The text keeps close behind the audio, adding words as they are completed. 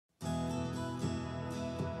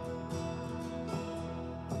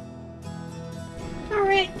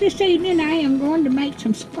This evening I am going to make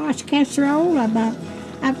some squash casserole.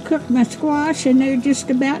 I've cooked my squash and they're just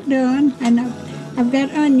about done. And I've got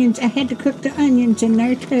onions. I had to cook the onions in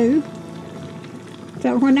there too.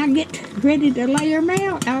 So when I get ready to lay them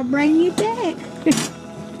out, I'll bring you back.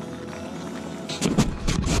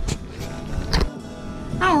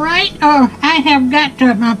 Alright, I have got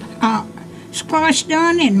my squash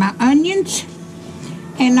done and my onions.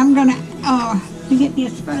 And I'm going to get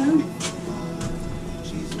this spoon.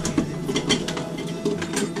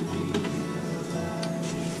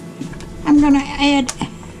 I'm going to add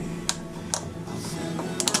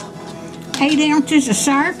 8 ounces of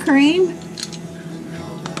sour cream.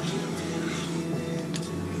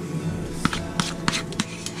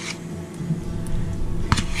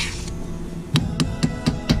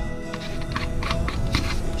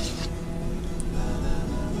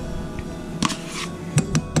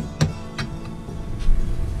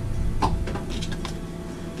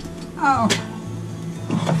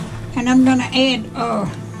 And I'm going to add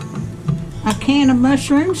a can of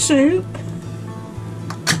mushroom soup.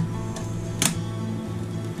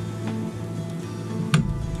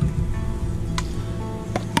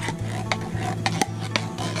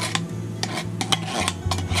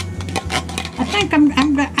 I think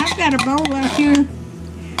I've got a bowl out here,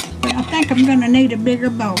 but I think I'm going to need a bigger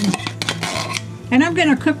bowl. And I'm going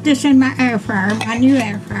to cook this in my air fryer, my new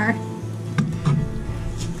air fryer.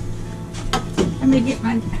 Let me get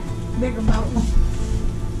my bigger bowl.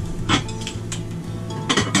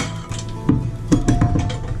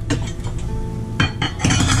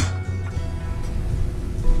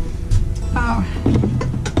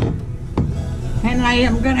 And I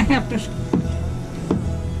am going to have to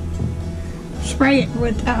spray it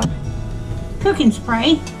with cooking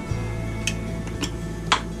spray.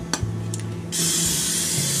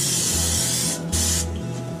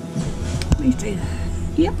 Let me see.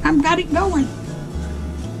 Yep, I've got it going.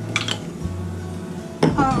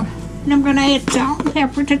 And I'm going to add salt and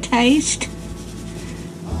pepper to taste.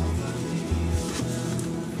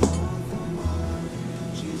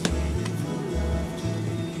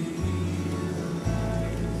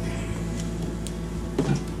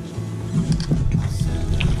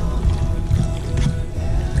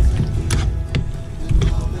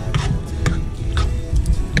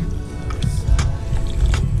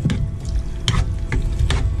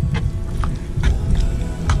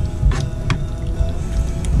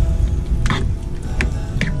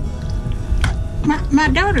 My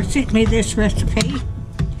daughter sent me this recipe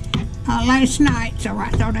last night, so I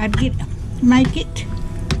thought I'd make it.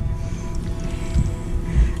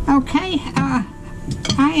 Okay,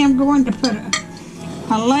 I am going to put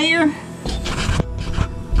a layer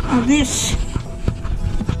of this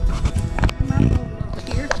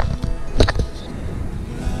here.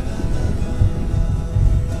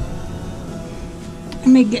 Let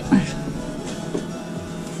me get my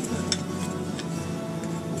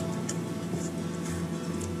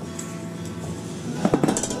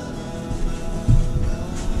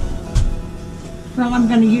Well, I'm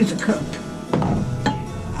going to use a cup.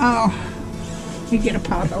 Let me get a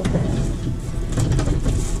pot open.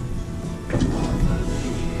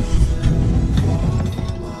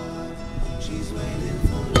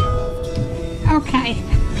 Okay.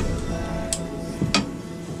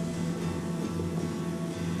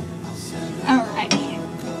 All right.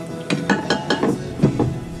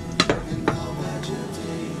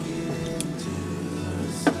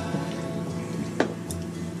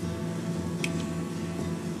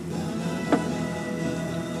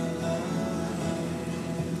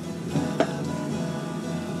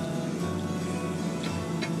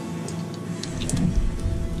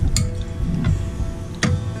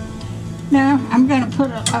 Now I'm going to put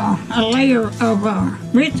a layer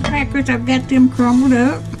of Ritz Crackers. I've got them crumbled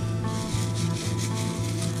up.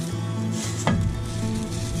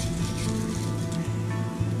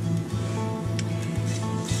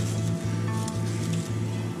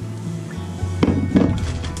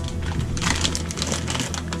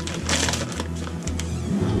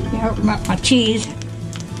 Yeah, open up my cheese.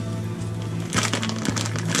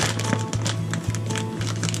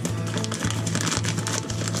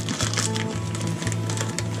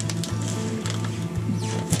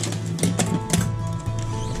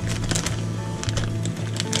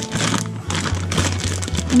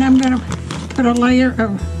 And I'm going to put a layer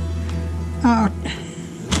of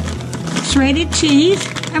shredded cheese.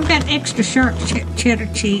 I've got extra sharp cheddar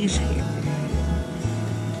cheese here.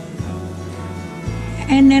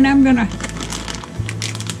 And then I'm going to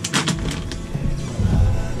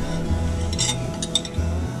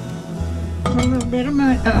put a little bit of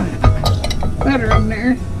butter in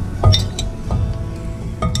there.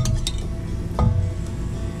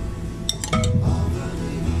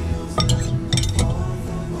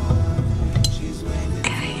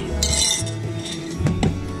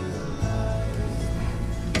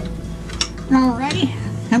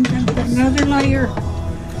 layer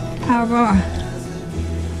of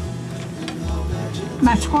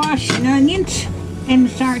my squash and onions and the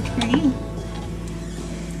sour cream.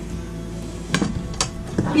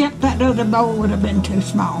 Yep, that other bowl would have been too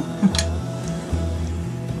small.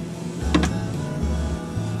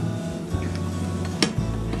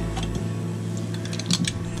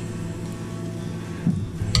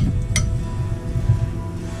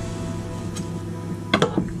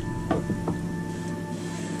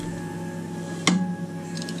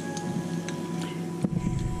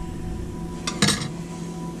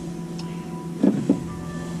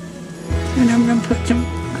 And I'm going to put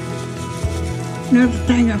another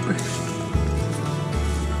thing of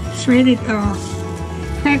shredded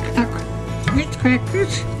Ritz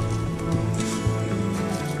Crackers.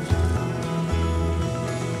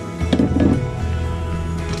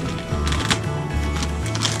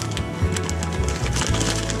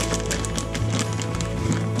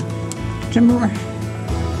 Some more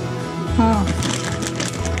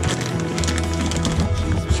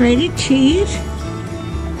shredded cheese.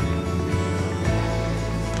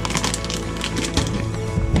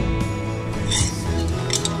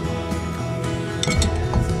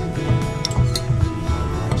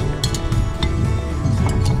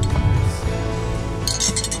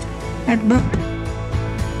 That butter.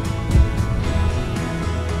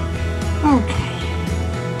 Okay.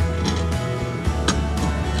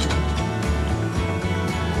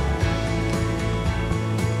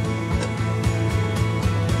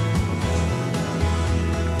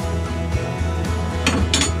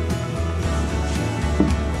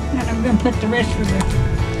 Now I'm going to put the rest of the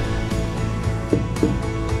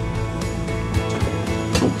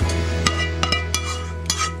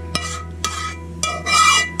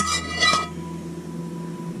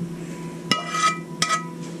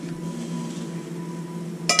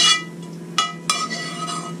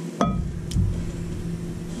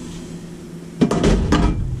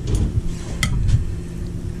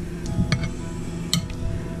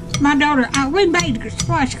my daughter, we made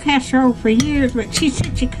squash casserole for years, but she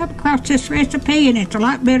said she come across this recipe and it's a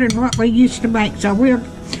lot better than what we used to make. So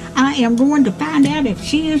I am going to find out if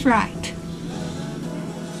she is right.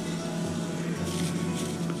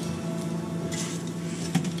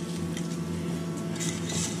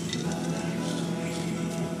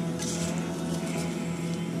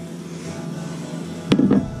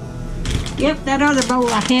 Yep, that other bowl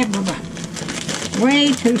I had was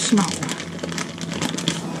way too small.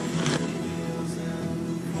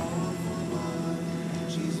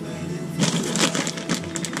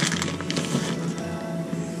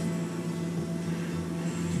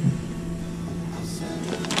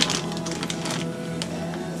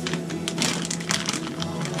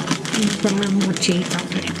 Put a little more cheese on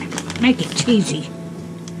it. Make it cheesy.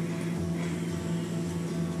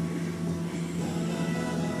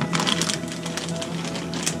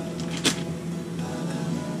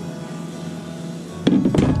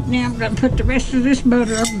 Now I'm going to put the rest of this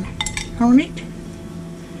butter on it.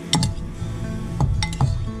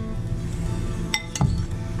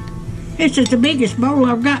 This is the biggest bowl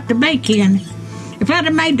I've got to bake in. If I'd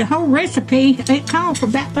have made the whole recipe, it called for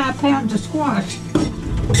about 5 pounds of squash.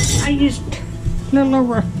 I used a little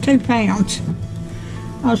over 2 pounds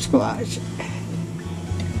of squash.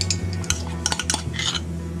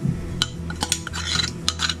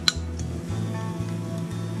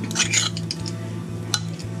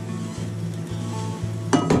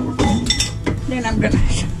 Then I'm going to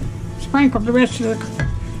sprinkle the rest of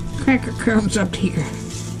the cracker crumbs up here.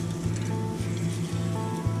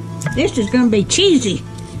 This is going to be cheesy.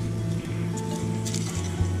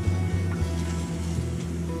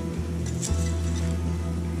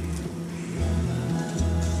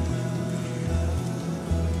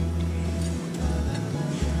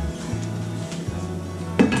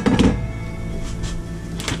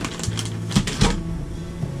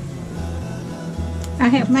 I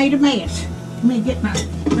have made a mess. Let me get my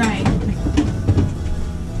rag.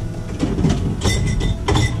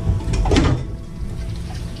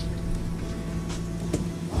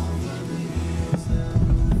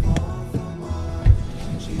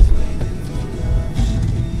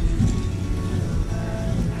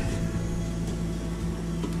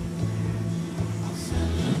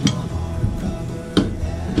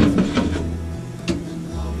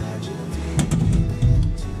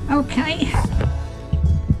 Okay.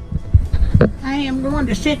 I am going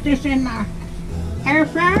to set this in my air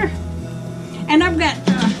fryer, and I've got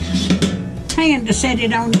a pan to set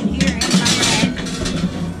it on in here in my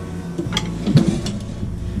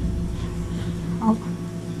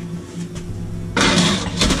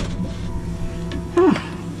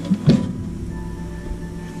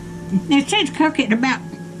rag. It says cook it about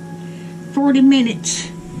 40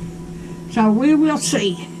 minutes. So we will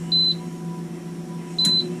see.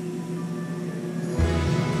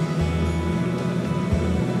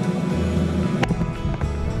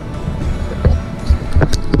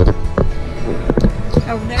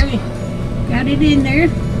 Oh, there you got it in there.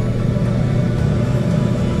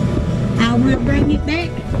 I will bring it back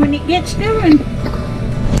when it gets done.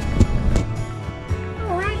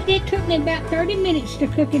 Alright, it took me about 30 minutes to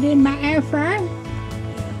cook it in my air fryer.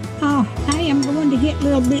 Oh, I am going to get a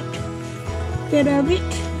little bit of it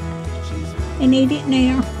and eat it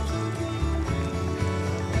now.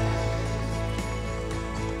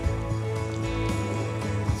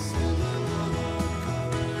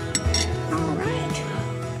 Alright,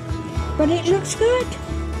 but it looks good.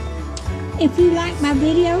 If you like my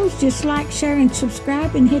videos, just like, share, and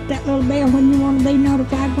subscribe, and hit that little bell when you want to be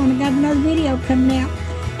notified when I got another video coming out.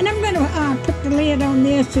 And I'm going to put the lid on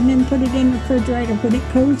this and then put it in the refrigerator when it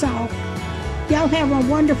cools off. Y'all have a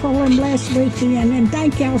wonderful and blessed weekend, and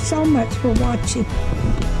thank y'all so much for watching.